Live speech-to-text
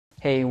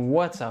Hey,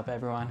 what's up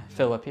everyone?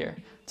 Philip here.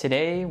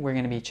 Today we're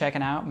going to be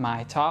checking out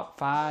my top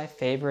 5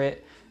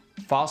 favorite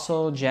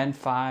Fossil Gen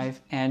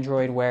 5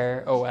 Android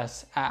Wear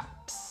OS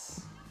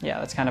apps. Yeah,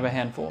 that's kind of a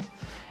handful.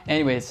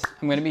 Anyways,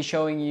 I'm going to be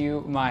showing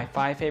you my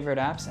 5 favorite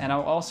apps, and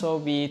I'll also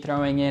be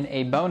throwing in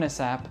a bonus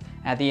app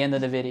at the end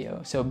of the video,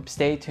 so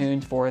stay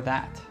tuned for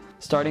that.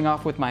 Starting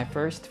off with my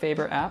first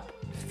favorite app,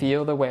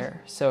 Feel the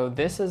Wear. So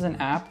this is an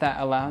app that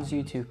allows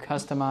you to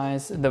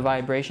customize the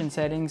vibration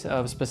settings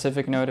of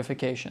specific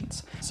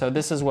notifications. So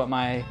this is what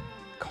my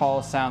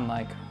calls sound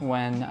like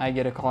when I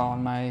get a call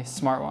on my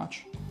smartwatch.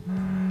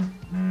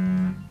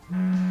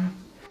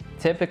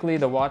 Typically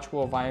the watch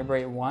will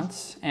vibrate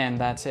once and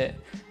that's it.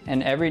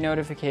 And every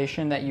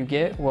notification that you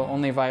get will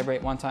only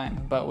vibrate one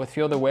time. But with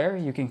Feel the Wear,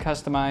 you can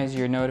customize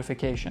your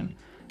notification.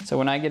 So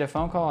when I get a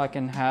phone call, I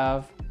can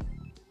have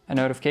a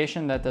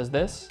notification that does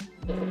this.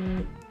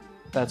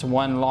 That's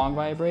one long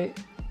vibrate.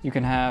 You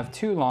can have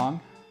 2 long,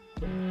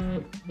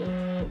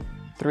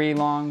 3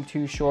 long,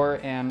 2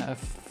 short, and a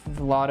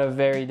lot of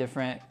very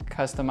different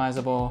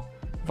customizable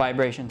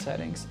vibration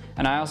settings.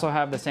 And I also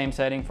have the same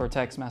setting for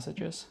text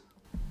messages.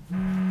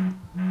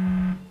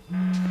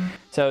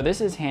 So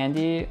this is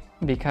handy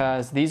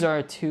because these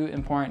are 2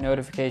 important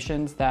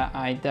notifications that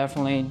I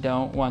definitely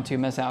don't want to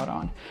miss out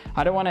on.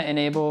 I don't want to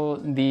enable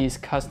these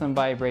custom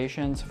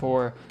vibrations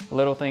for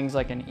little things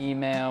like an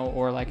email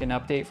or like an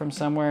update from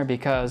somewhere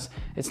because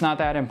it's not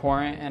that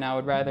important, and I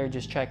would rather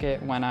just check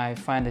it when I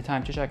find the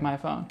time to check my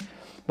phone.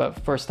 But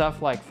for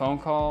stuff like phone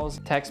calls,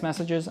 text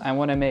messages, I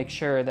want to make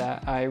sure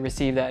that I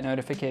receive that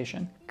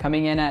notification.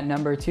 Coming in at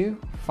number 2,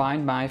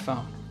 Find My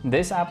Phone.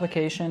 This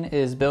application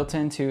is built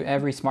into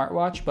every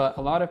smartwatch, but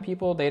a lot of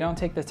people, they don't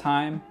take the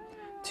time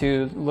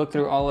to look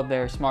through all of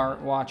their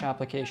smartwatch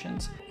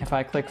applications. If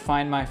I click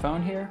Find My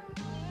Phone here,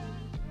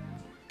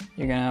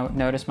 you're gonna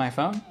notice my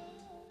phone.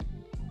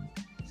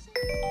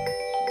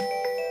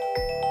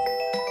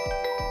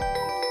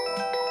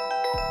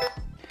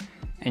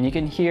 And you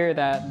can hear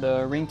that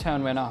the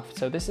ringtone went off.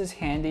 So this is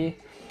handy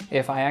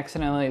if I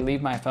accidentally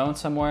leave my phone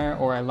somewhere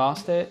or I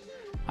lost it.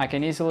 I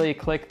can easily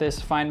click this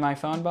Find My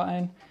Phone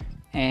button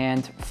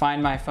and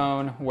find my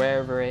phone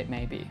wherever it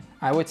may be.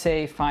 I would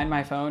say Find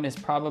My Phone is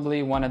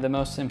probably one of the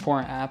most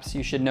important apps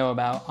you should know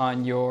about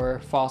on your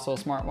Fossil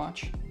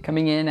smartwatch.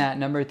 Coming in at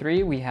number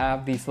 3, we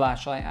have the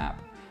Flashlight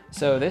app.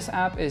 So this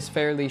app is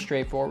fairly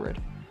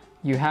straightforward.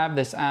 You have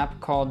this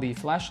app called the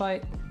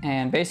Flashlight,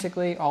 and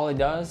basically all it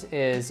does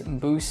is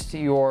boost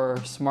your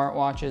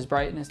smartwatch's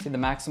brightness to the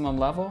maximum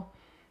level,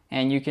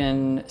 and you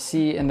can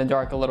see in the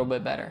dark a little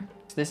bit better.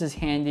 This is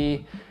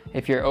handy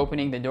if you're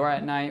opening the door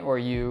at night or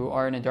you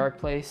are in a dark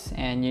place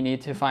and you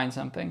need to find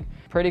something.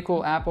 Pretty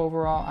cool app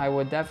overall. I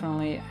would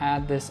definitely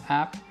add this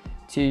app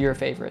to your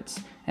favorites.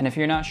 And if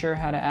you're not sure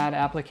how to add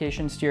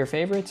applications to your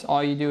favorites,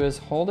 all you do is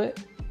hold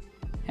it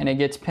and it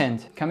gets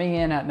pinned. Coming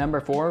in at number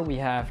 4, we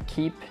have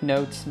Keep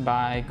Notes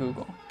by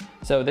Google.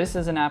 So this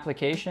is an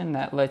application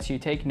that lets you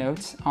take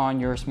notes on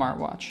your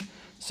smartwatch.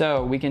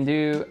 So we can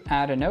do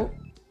add a note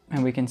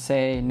and we can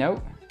say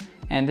note.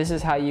 And this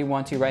is how you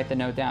want to write the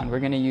note down.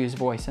 We're going to use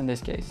voice in this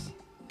case.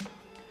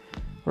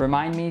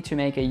 Remind me to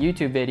make a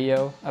YouTube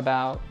video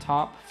about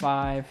top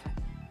 5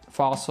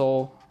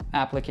 Fossil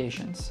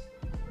applications.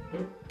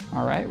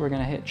 All right, we're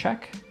going to hit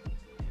check.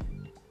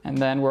 And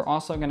then we're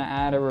also going to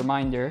add a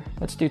reminder.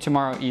 Let's do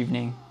tomorrow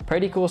evening.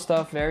 Pretty cool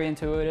stuff, very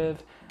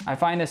intuitive. I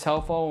find this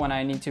helpful when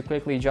I need to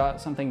quickly jot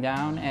something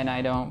down and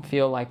I don't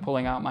feel like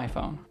pulling out my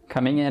phone.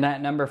 Coming in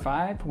at number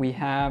 5, we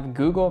have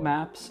Google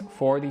Maps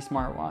for the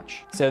smartwatch.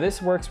 So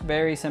this works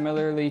very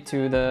similarly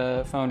to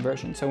the phone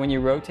version. So when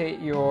you rotate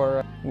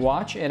your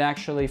watch, it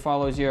actually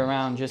follows you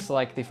around just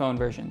like the phone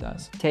version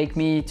does. Take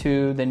me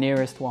to the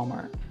nearest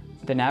Walmart.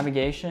 The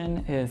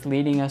navigation is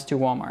leading us to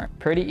Walmart.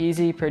 Pretty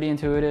easy, pretty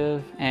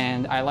intuitive,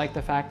 and I like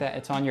the fact that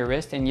it's on your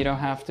wrist and you don't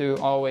have to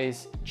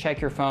always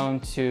check your phone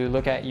to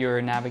look at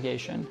your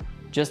navigation.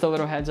 Just a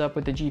little heads up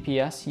with the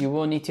GPS, you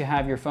will need to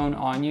have your phone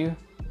on you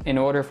in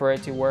order for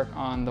it to work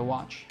on the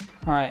watch.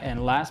 All right,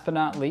 and last but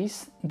not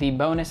least, the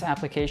bonus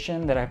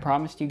application that I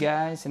promised you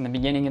guys in the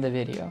beginning of the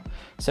video.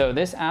 So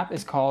this app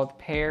is called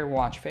Pair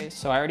Watch Face.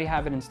 So I already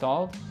have it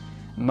installed.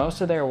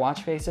 Most of their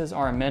watch faces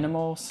are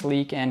minimal,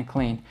 sleek, and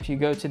clean. If you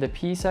go to the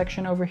P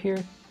section over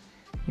here,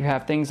 you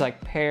have things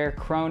like Pair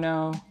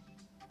Chrono,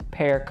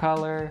 Pair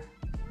Color,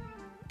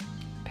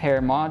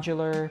 Pair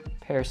Modular,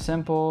 Pair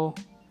Simple,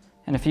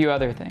 and a few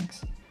other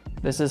things.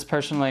 This is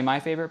personally my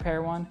favorite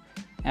pair one,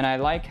 and I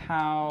like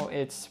how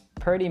it's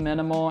pretty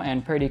minimal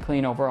and pretty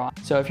clean overall.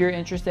 So if you're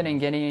interested in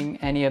getting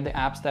any of the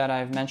apps that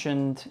I've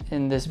mentioned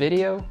in this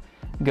video,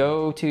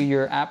 go to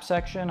your app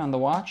section on the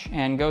watch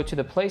and go to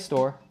the Play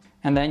Store.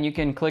 And then you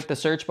can click the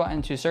search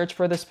button to search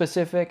for the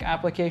specific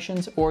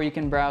applications, or you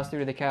can browse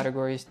through the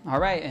categories. All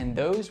right, and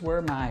those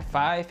were my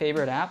 5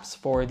 favorite apps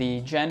for the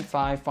Gen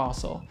 5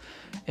 Fossil.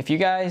 If you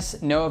guys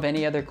know of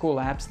any other cool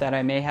apps that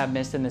I may have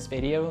missed in this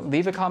video,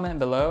 leave a comment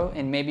below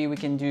and maybe we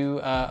can do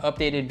an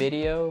updated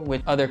video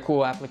with other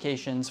cool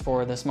applications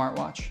for the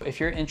smartwatch. If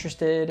you're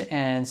interested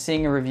in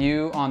seeing a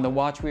review on the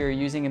watch we are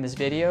using in this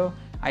video,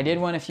 I did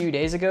one a few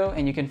days ago,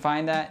 and you can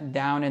find that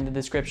down in the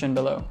description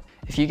below.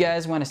 If you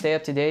guys want to stay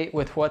up to date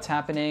with what's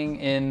happening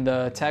in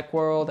the tech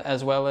world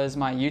as well as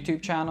my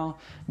YouTube channel,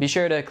 be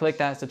sure to click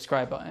that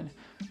subscribe button.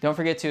 Don't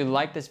forget to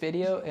like this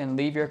video and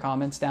leave your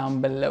comments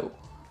down below.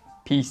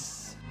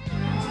 Peace.